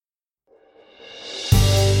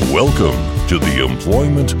Welcome to the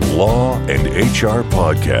Employment Law and HR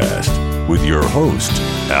Podcast with your host,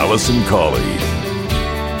 Alison Colley.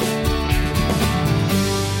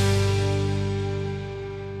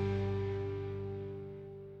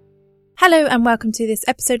 Hello and welcome to this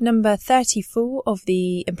episode number 34 of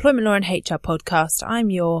the Employment Law and HR Podcast. I'm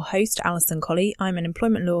your host, Alison Colley. I'm an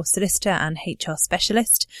employment law solicitor and HR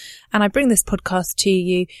specialist, and I bring this podcast to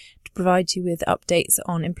you to provide you with updates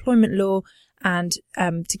on employment law and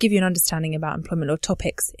to give you an understanding about employment law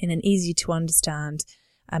topics in an easy to understand,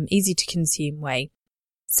 easy to consume way.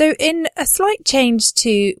 So in a slight change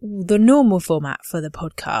to the normal format for the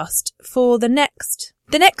podcast, for the next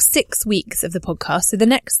 6 weeks of the podcast, so the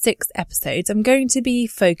next 6 episodes, I'm going to be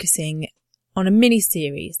focusing on a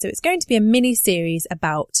mini-series. So it's going to be a mini-series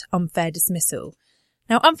about unfair dismissal.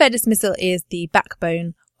 Now, unfair dismissal is the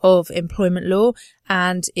backbone of employment law,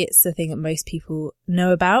 and it's the thing that most people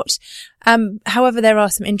know about. However, there are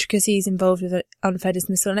some intricacies involved with unfair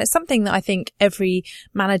dismissal, and it's something that I think every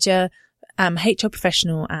manager, HR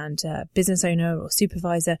professional and business owner or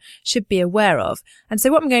supervisor should be aware of. And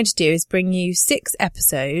so what I'm going to do is bring you 6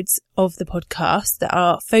 episodes of the podcast that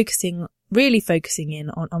are really focusing in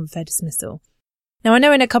on unfair dismissal. Now, I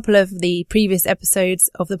know in a couple of the previous episodes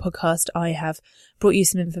of the podcast, I have brought you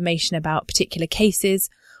some information about particular cases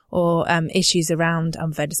or issues around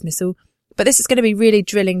unfair dismissal. But this is going to be really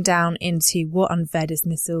drilling down into what unfair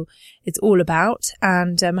dismissal is all about,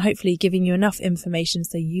 and hopefully giving you enough information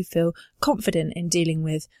so you feel confident in dealing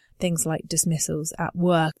with things like dismissals at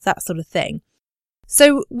work, that sort of thing.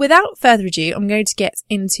 So without further ado, I'm going to get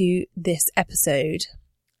into this episode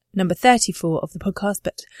number 34 of the podcast,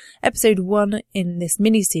 but episode 1 in this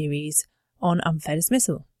mini-series on unfair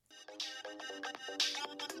dismissal.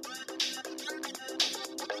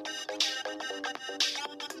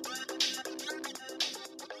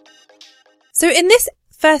 So in this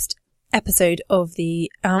first episode of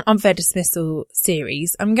the Unfair Dismissal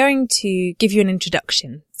series, I'm going to give you an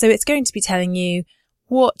introduction. So it's going to be telling you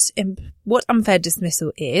what unfair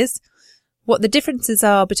dismissal is, what the differences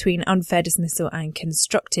are between unfair dismissal and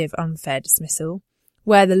constructive unfair dismissal,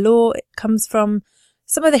 where the law comes from,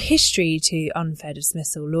 some of the history to unfair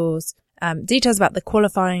dismissal laws, details about the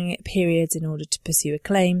qualifying periods in order to pursue a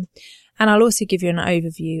claim, and I'll also give you an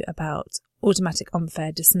overview about automatic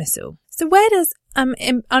unfair dismissal. So where does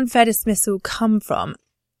unfair dismissal come from,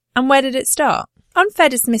 and where did it start? Unfair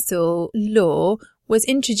dismissal law was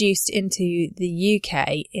introduced into the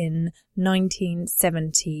UK in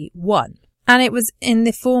 1971, and it was in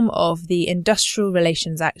the form of the Industrial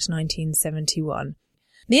Relations Act 1971.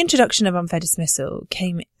 The introduction of unfair dismissal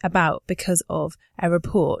came about because of a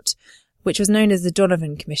report which was known as the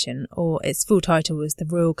Donovan Commission, or its full title was the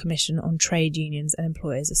Royal Commission on Trade Unions and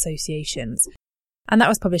Employers Associations. And that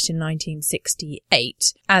was published in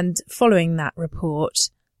 1968. And following that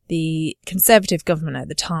report, the Conservative government at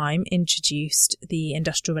the time introduced the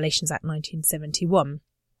Industrial Relations Act 1971.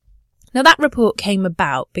 Now that report came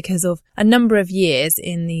about because of a number of years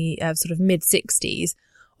in the sort of mid-60s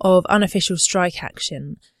of unofficial strike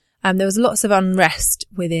action. There was lots of unrest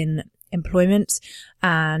within employment,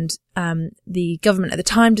 and the government at the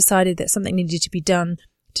time decided that something needed to be done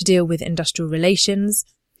to deal with industrial relations,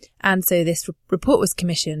 and so this report was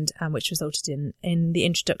commissioned, which resulted in the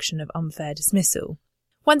introduction of unfair dismissal.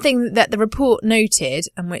 One thing that the report noted,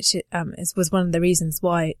 and which was one of the reasons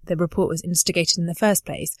why the report was instigated in the first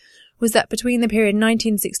place, was that between the period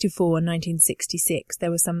 1964 and 1966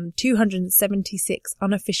 there were some 276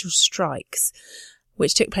 unofficial strikes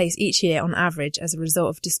which took place each year on average as a result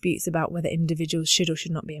of disputes about whether individuals should or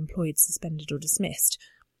should not be employed, suspended or dismissed.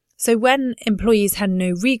 So when employees had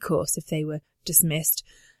no recourse if they were dismissed,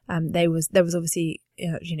 there was obviously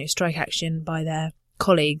strike action by their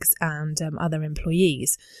colleagues and other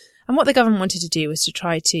employees. And what the government wanted to do was to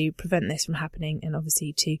try to prevent this from happening, and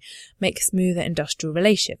obviously to make smoother industrial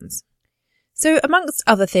relations. So amongst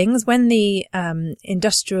other things, when the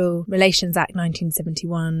Industrial Relations Act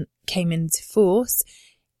 1971 came into force,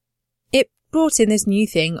 it brought in this new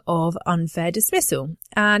thing of unfair dismissal.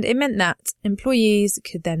 And it meant that employees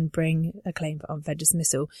could then bring a claim for unfair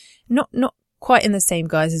dismissal. Not quite in the same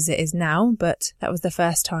guise as it is now, but that was the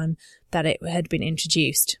first time that it had been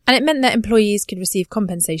introduced. And it meant that employees could receive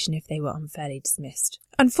compensation if they were unfairly dismissed.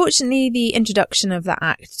 Unfortunately, the introduction of that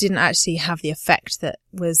act didn't actually have the effect that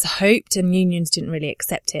was hoped, and unions didn't really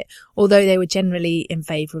accept it, although they were generally in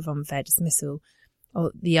favour of unfair dismissal,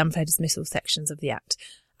 or the unfair dismissal sections of the act.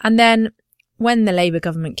 And then when the Labour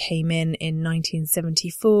government came in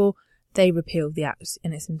 1974, they repealed the act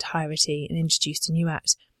in its entirety and introduced a new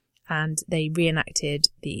act, and they reenacted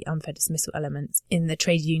the unfair dismissal elements in the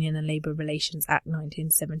Trade Union and Labour Relations Act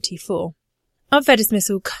 1974. Unfair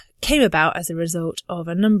dismissal came about as a result of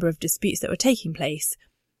a number of disputes that were taking place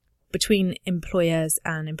between employers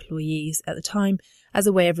and employees at the time as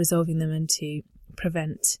a way of resolving them and to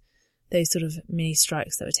prevent those sort of mini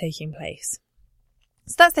strikes that were taking place.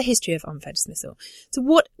 So that's the history of unfair dismissal. So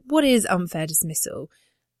what is unfair dismissal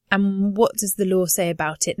and what does the law say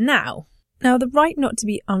about it now? Now, the right not to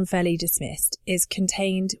be unfairly dismissed is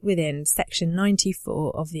contained within Section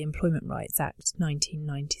 94 of the Employment Rights Act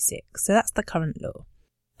 1996. So that's the current law.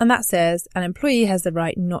 And that says an employee has the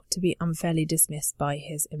right not to be unfairly dismissed by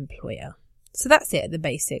his employer. So that's it at the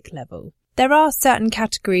basic level. There are certain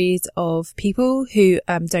categories of people who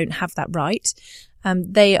don't have that right.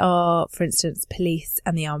 They are, for instance, police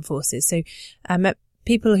and the armed forces. So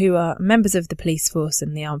people who are members of the police force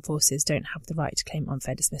and the armed forces don't have the right to claim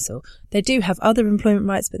unfair dismissal. They do have other employment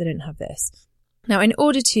rights, but they don't have this. Now, in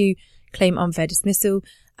order to claim unfair dismissal,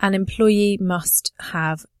 an employee must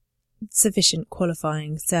have sufficient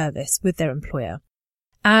qualifying service with their employer.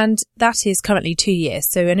 And that is currently 2 years.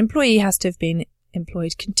 So an employee has to have been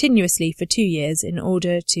employed continuously for 2 years in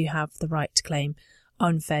order to have the right to claim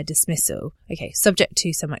unfair dismissal. Okay, subject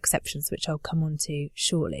to some exceptions, which I'll come on to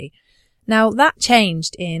shortly. Now, that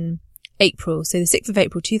changed in April. So the 6th of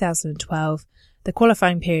April 2012, the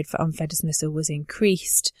qualifying period for unfair dismissal was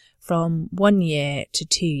increased from 1 year to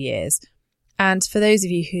 2 years. And for those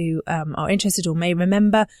of you who are interested or may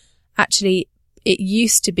remember, actually, it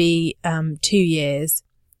used to be 2 years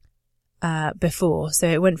before. So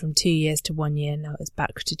it went from 2 years to 1 year. Now it's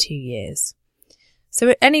back to 2 years. So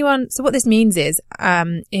what this means is,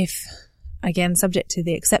 if, again, subject to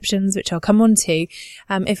the exceptions, which I'll come on to,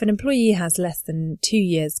 if an employee has less than 2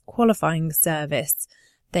 years qualifying service,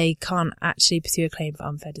 they can't actually pursue a claim for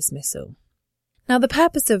unfair dismissal. Now, the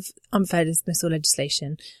purpose of unfair dismissal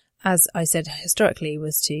legislation, as I said historically,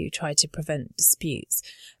 was to try to prevent disputes.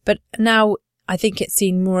 But now I think it's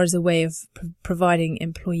seen more as a way of providing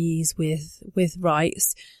employees with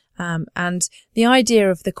rights. And the idea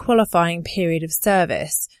of the qualifying period of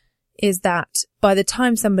service is that by the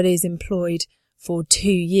time somebody is employed for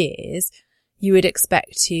 2 years, you would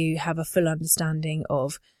expect to have a full understanding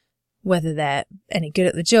of whether they're any good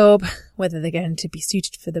at the job, whether they're going to be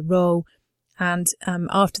suited for the role. And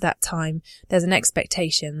after that time, there's an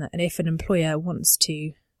expectation that if an employer wants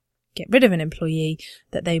to get rid of an employee,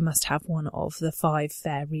 that they must have one of the 5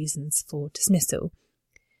 fair reasons for dismissal.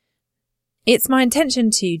 It's my intention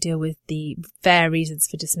to deal with the fair reasons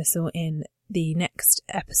for dismissal in the next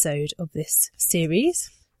episode of this series.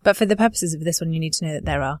 But for the purposes of this one, you need to know that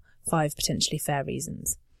there are 5 potentially fair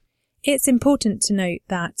reasons. It's important to note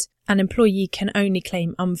that an employee can only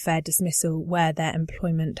claim unfair dismissal where their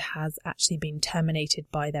employment has actually been terminated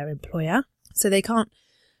by their employer. So they can't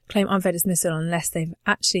claim unfair dismissal unless they've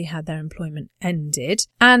actually had their employment ended.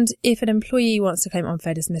 And if an employee wants to claim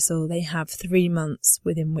unfair dismissal, they have 3 months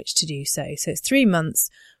within which to do so. So it's 3 months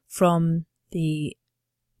from the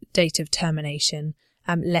date of termination,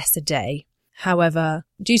 less a day. However,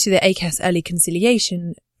 due to the ACAS early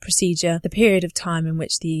conciliation procedure, the period of time in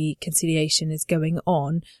which the conciliation is going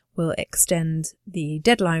on will extend the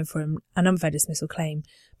deadline for an unfair dismissal claim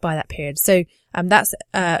by that period. So that's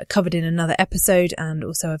covered in another episode, and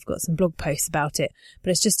also I've got some blog posts about it. But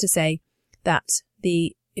it's just to say that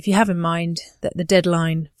if you have in mind that the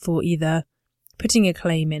deadline for either putting a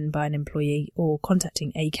claim in by an employee or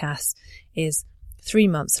contacting ACAS is 3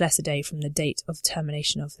 months less a day from the date of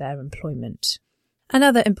termination of their employment.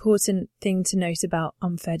 Another important thing to note about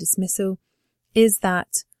unfair dismissal is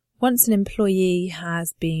that once an employee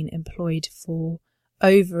has been employed for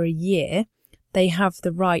over a year, they have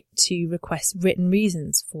the right to request written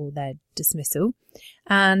reasons for their dismissal,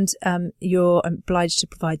 and you're obliged to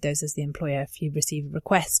provide those as the employer if you receive a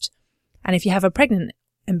request. And if you have a pregnant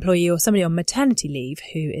employee or somebody on maternity leave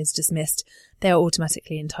who is dismissed, they are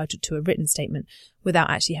automatically entitled to a written statement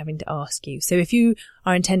without actually having to ask you. So if you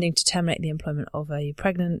are intending to terminate the employment of a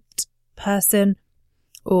pregnant person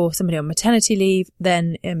or somebody on maternity leave,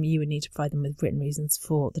 then you would need to provide them with written reasons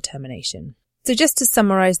for the termination. So just to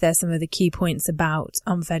summarise there some of the key points about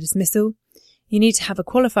unfair dismissal. You need to have a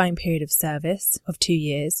qualifying period of service of 2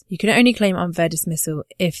 years. You can only claim unfair dismissal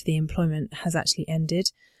if the employment has actually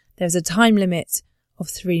ended. There's a time limit of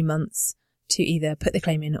 3 months to either put the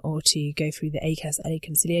claim in or to go through the ACAS early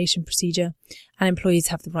conciliation procedure. And employees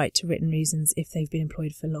have the right to written reasons if they've been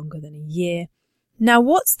employed for longer than a year. Now,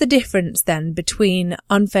 what's the difference then between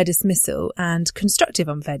unfair dismissal and constructive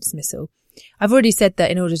unfair dismissal? I've already said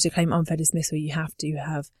that in order to claim unfair dismissal, you have to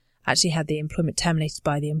have actually had the employment terminated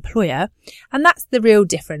by the employer. And that's the real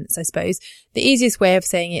difference, I suppose. The easiest way of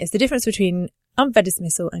saying it is the difference between unfair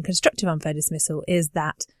dismissal and constructive unfair dismissal is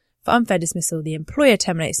that for unfair dismissal, the employer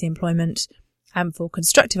terminates the employment, and for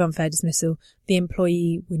constructive unfair dismissal, the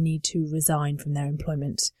employee would need to resign from their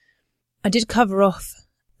employment. I did cover off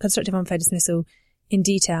constructive unfair dismissal in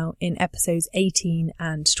detail in episodes 18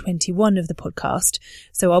 and 21 of the podcast,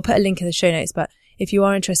 so I'll put a link in the show notes, but if you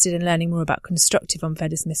are interested in learning more about constructive unfair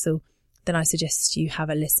dismissal, then I suggest you have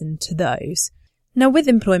a listen to those. Now, with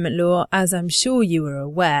employment law, as I'm sure you are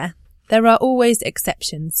aware, there are always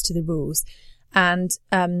exceptions to the rules, and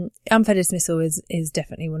unfair dismissal is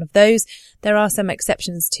definitely one of those. There are some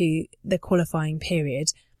exceptions to the qualifying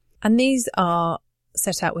period, and these are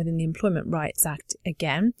set out within the Employment Rights Act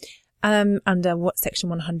again, under Section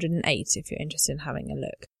 108, if you're interested in having a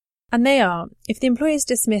look. And they are, if the employee is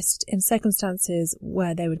dismissed in circumstances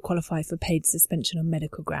where they would qualify for paid suspension on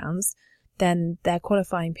medical grounds, then their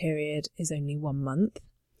qualifying period is only 1 month.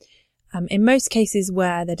 In most cases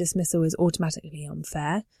where the dismissal is automatically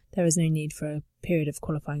unfair, there is no need for a period of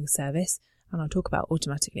qualifying service, and I'll talk about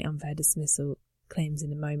automatically unfair dismissal claims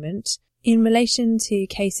in a moment. In relation to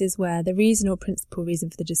cases where the reason or principal reason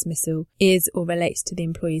for the dismissal is or relates to the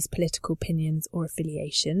employee's political opinions or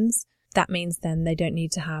affiliations, that means then they don't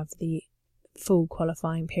need to have the full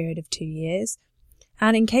qualifying period of 2 years.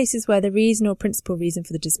 And in cases where the reason or principal reason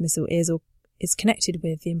for the dismissal is connected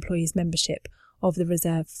with the employee's membership of the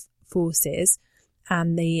reserve forces,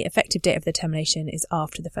 and the effective date of the termination is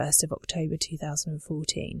after the 1st of October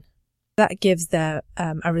 2014. That gives a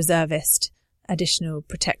reservist additional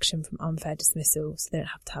protection from unfair dismissal, so they don't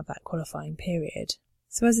have to have that qualifying period.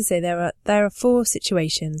 So as I say, there are 4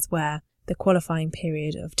 situations where the qualifying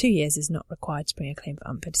period of 2 years is not required to bring a claim for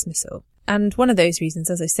unfair dismissal. And one of those reasons,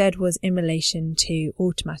 as I said, was in relation to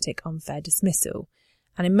automatic unfair dismissal.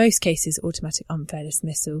 And in most cases, automatic unfair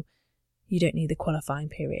dismissal, you don't need the qualifying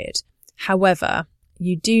period. However,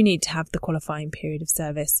 you do need to have the qualifying period of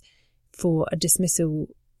service for a dismissal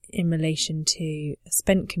in relation to a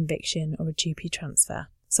spent conviction or a GP transfer.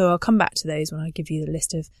 So I'll come back to those when I give you the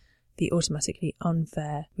list of the automatically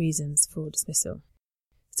unfair reasons for dismissal.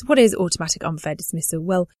 So what is automatic unfair dismissal?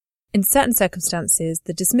 Well, in certain circumstances,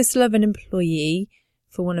 the dismissal of an employee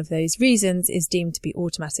for one of those reasons is deemed to be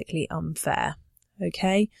automatically unfair.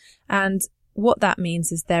 Okay? And what that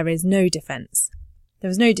means is there is no defence. There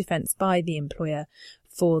is no defence by the employer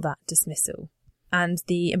for that dismissal. And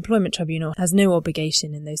the Employment Tribunal has no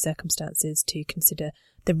obligation in those circumstances to consider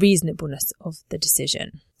the reasonableness of the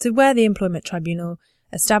decision. So where the Employment Tribunal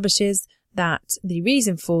establishes that the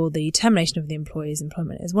reason for the termination of the employee's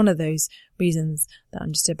employment is one of those reasons that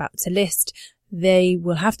I'm just about to list, they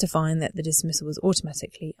will have to find that the dismissal was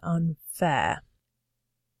automatically unfair.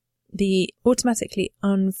 The automatically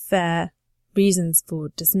unfair reasons for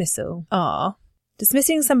dismissal are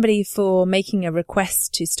dismissing somebody for making a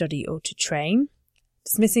request to study or to train,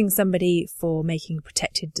 dismissing somebody for making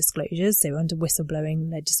protected disclosures, so under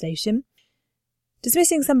whistleblowing legislation,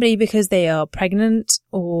 dismissing somebody because they are pregnant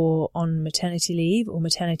or on maternity leave or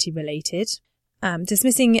maternity related,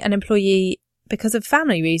 dismissing an employee because of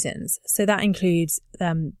family reasons. So that includes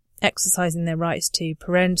exercising their rights to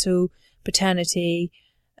parental, paternity,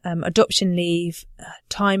 adoption leave,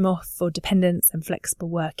 time off for dependents and flexible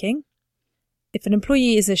working. If an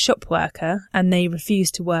employee is a shop worker and they refuse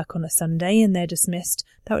to work on a Sunday and they're dismissed,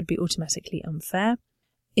 that would be automatically unfair.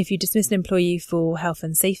 If you dismiss an employee for health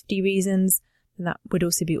and safety reasons, then that would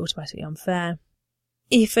also be automatically unfair.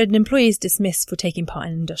 If an employee is dismissed for taking part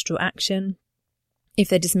in industrial action, if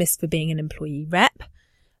they're dismissed for being an employee rep,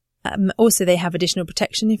 also they have additional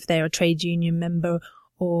protection if they are a trade union member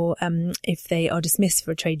or if they are dismissed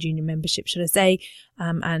for a trade union membership, should I say,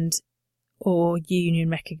 or union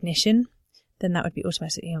recognition, then that would be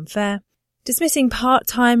automatically unfair. Dismissing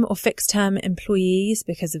part-time or fixed-term employees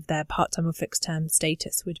because of their part-time or fixed-term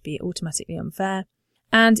status would be automatically unfair.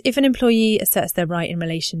 And if an employee asserts their right in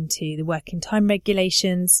relation to the working time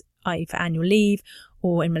regulations, i.e. for annual leave,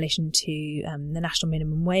 or in relation to the national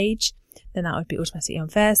minimum wage, then that would be automatically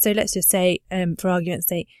unfair. So let's just say, for argument's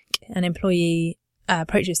sake, an employee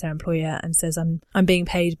approaches their employer and says, I'm being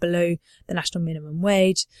paid below the national minimum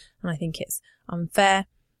wage, and I think it's unfair.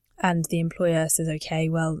 And the employer says, okay,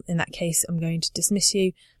 well, in that case, I'm going to dismiss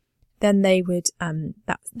you. Then they would,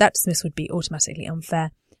 that dismissal would be automatically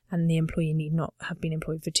unfair, and the employee need not have been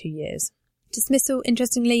employed for 2 years. Dismissal,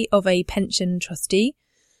 interestingly, of a pension trustee.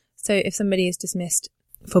 So if somebody is dismissed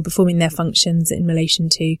for performing their functions in relation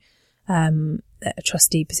to a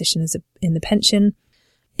trustee position in the pension,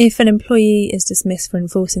 if an employee is dismissed for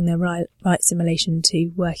enforcing their rights in relation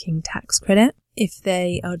to working tax credit, if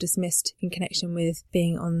they are dismissed in connection with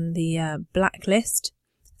being on the blacklist.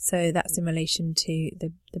 So that's in relation to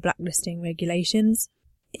the blacklisting regulations.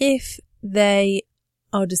 If they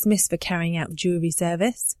are dismissed for carrying out jury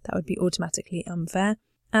service, that would be automatically unfair.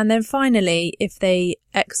 And then finally, if they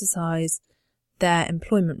exercise their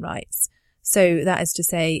employment rights. So that is to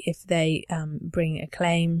say, if they bring a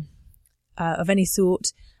claim of any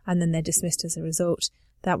sort and then they're dismissed as a result,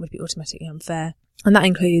 that would be automatically unfair. And that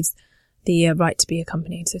includes the right to be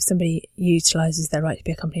accompanied. So if somebody utilises their right to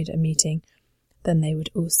be accompanied at a meeting, then they would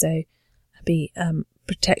also be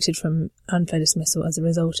protected from unfair dismissal as a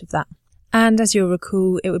result of that. And as you'll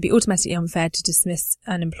recall, it would be automatically unfair to dismiss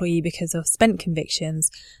an employee because of spent convictions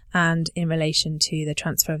and in relation to the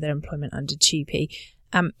transfer of their employment under TUPE.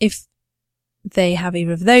 If they have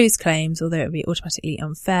either of those claims, although it would be automatically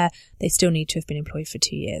unfair, they still need to have been employed for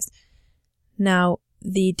 2 years. Now,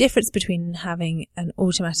 the difference between having an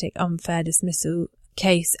automatic unfair dismissal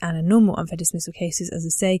case and a normal unfair dismissal case is, as I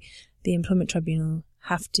say, the employment tribunal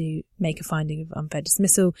have to make a finding of unfair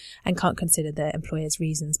dismissal and can't consider the employer's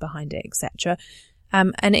reasons behind it, etc.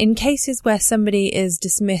 And in cases where somebody is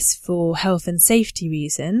dismissed for health and safety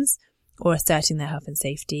reasons, or asserting their health and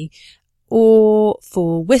safety, or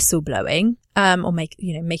for whistleblowing, or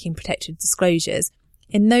making protected disclosures,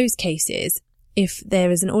 in those cases, if there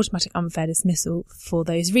is an automatic unfair dismissal for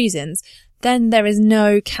those reasons, then there is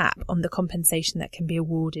no cap on the compensation that can be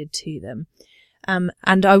awarded to them.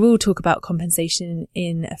 And I will talk about compensation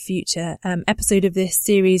in a future episode of this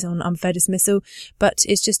series on unfair dismissal, but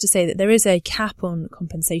it's just to say that there is a cap on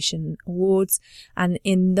compensation awards, and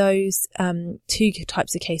in those two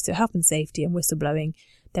types of cases, so health and safety and whistleblowing,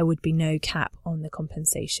 there would be no cap on the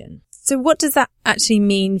compensation. So what does that actually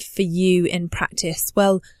mean for you in practice?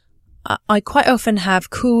 Well, I quite often have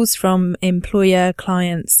calls from employer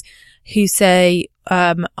clients who say,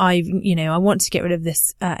 I want to get rid of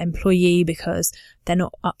this employee because they're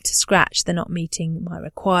not up to scratch. They're not meeting my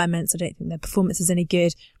requirements. I don't think their performance is any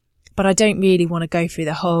good, but I don't really want to go through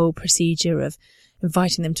the whole procedure of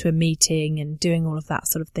inviting them to a meeting and doing all of that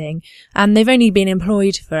sort of thing. And they've only been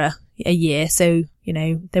employed for a year, so,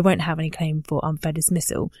 they won't have any claim for unfair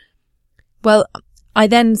dismissal. Well, I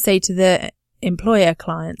then say to the employer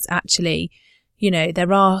clients, actually,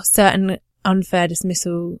 there are certain unfair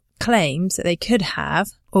dismissal claims that they could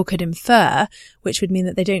have or could infer, which would mean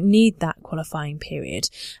that they don't need that qualifying period.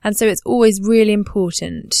 And so it's always really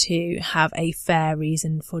important to have a fair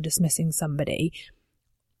reason for dismissing somebody,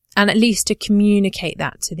 and at least to communicate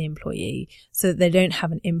that to the employee so that they don't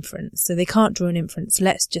have an inference. So they can't draw an inference.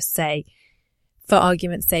 Let's just say, for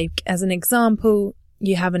argument's sake, as an example,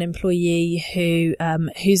 you have an employee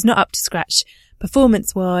who's not up to scratch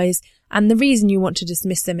performance-wise, and the reason you want to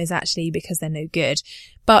dismiss them is actually because they're no good.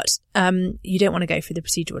 But you don't want to go through the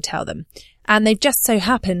procedure or tell them. And they've just so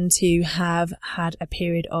happened to have had a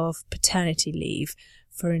period of paternity leave,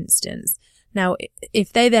 for instance. Now,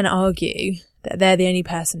 if they then argue that they're the only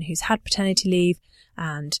person who's had paternity leave,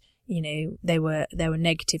 and, there were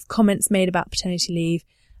negative comments made about paternity leave,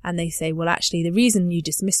 and they say, well, actually, the reason you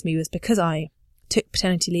dismissed me was because I took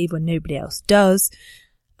paternity leave when nobody else does,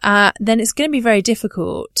 then it's going to be very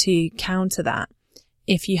difficult to counter that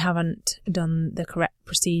if you haven't done the correct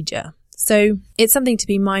procedure. So it's something to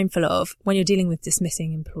be mindful of when you're dealing with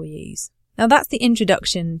dismissing employees. Now, that's the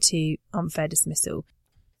introduction to unfair dismissal.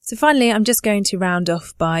 So finally, I'm just going to round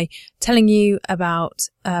off by telling you about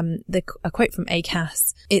a quote from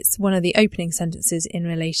ACAS. It's one of the opening sentences in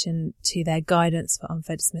relation to their guidance for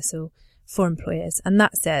unfair dismissal for employers, and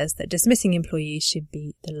that says that dismissing employees should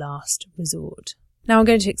be the last resort. Now, I'm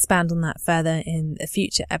going to expand on that further in the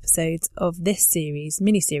future episodes of this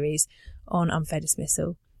mini-series on unfair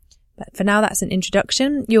dismissal. But for now, that's an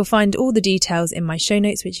introduction. You'll find all the details in my show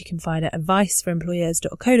notes, which you can find at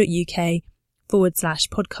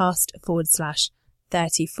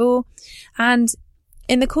adviceforemployers.co.uk/podcast/34. And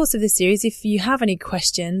in the course of this series, if you have any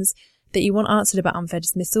questions that you want answered about unfair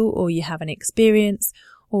dismissal, or you have any experience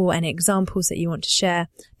or any examples that you want to share,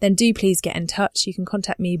 then do please get in touch. You can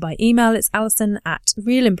contact me by email. It's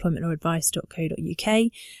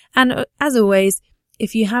alison@realemploymentlawsadvice.co.uk. And as always,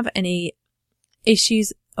 if you have any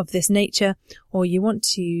issues of this nature or you want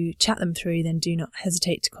to chat them through, then do not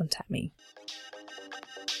hesitate to contact me.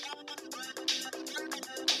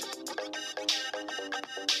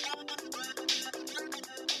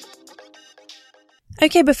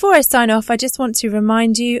 Okay, before I sign off, I just want to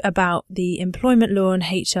remind you about the Employment Law and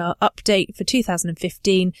HR update for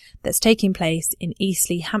 2015 that's taking place in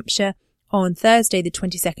Eastleigh, Hampshire on Thursday, the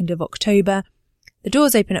 22nd of October. The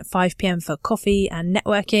doors open at 5 p.m. for coffee and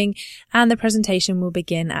networking, and the presentation will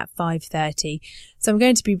begin at 5:30. So I'm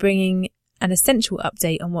going to be bringing an essential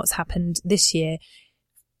update on what's happened this year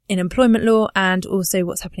in employment law and also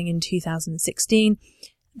what's happening in 2016.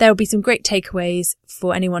 There will be some great takeaways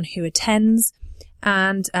for anyone who attends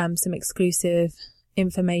and some exclusive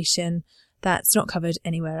information that's not covered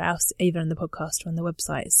anywhere else, either on the podcast or on the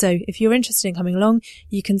website. So if you're interested in coming along,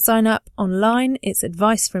 you can sign up online. It's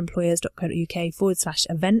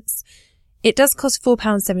adviceforemployers.co.uk/events. It does cost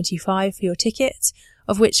 £4.75 for your ticket,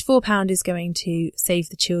 of which £4 is going to Save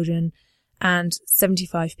the Children and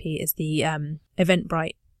 75p is the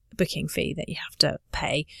Eventbrite booking fee that you have to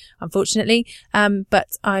pay, unfortunately. But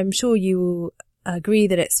I'm sure you will agree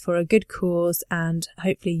that it's for a good cause, and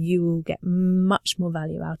hopefully you will get much more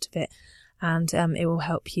value out of it, and it will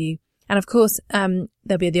help you. And of course,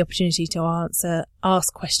 there'll be the opportunity to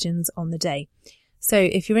ask questions on the day. So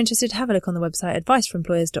if you're interested, have a look on the website,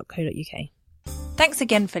 adviceforemployers.co.uk. Thanks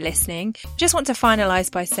again for listening. Just want to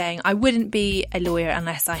finalise by saying I wouldn't be a lawyer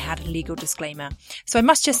unless I had a legal disclaimer. So I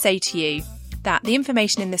must just say to you that the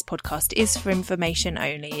information in this podcast is for information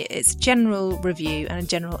only. It's general review and a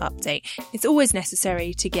general update. It's always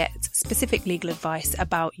necessary to get specific legal advice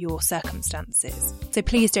about your circumstances. So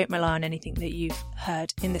please don't rely on anything that you've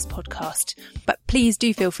heard in this podcast. But please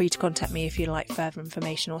do feel free to contact me if you'd like further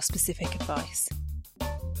information or specific advice.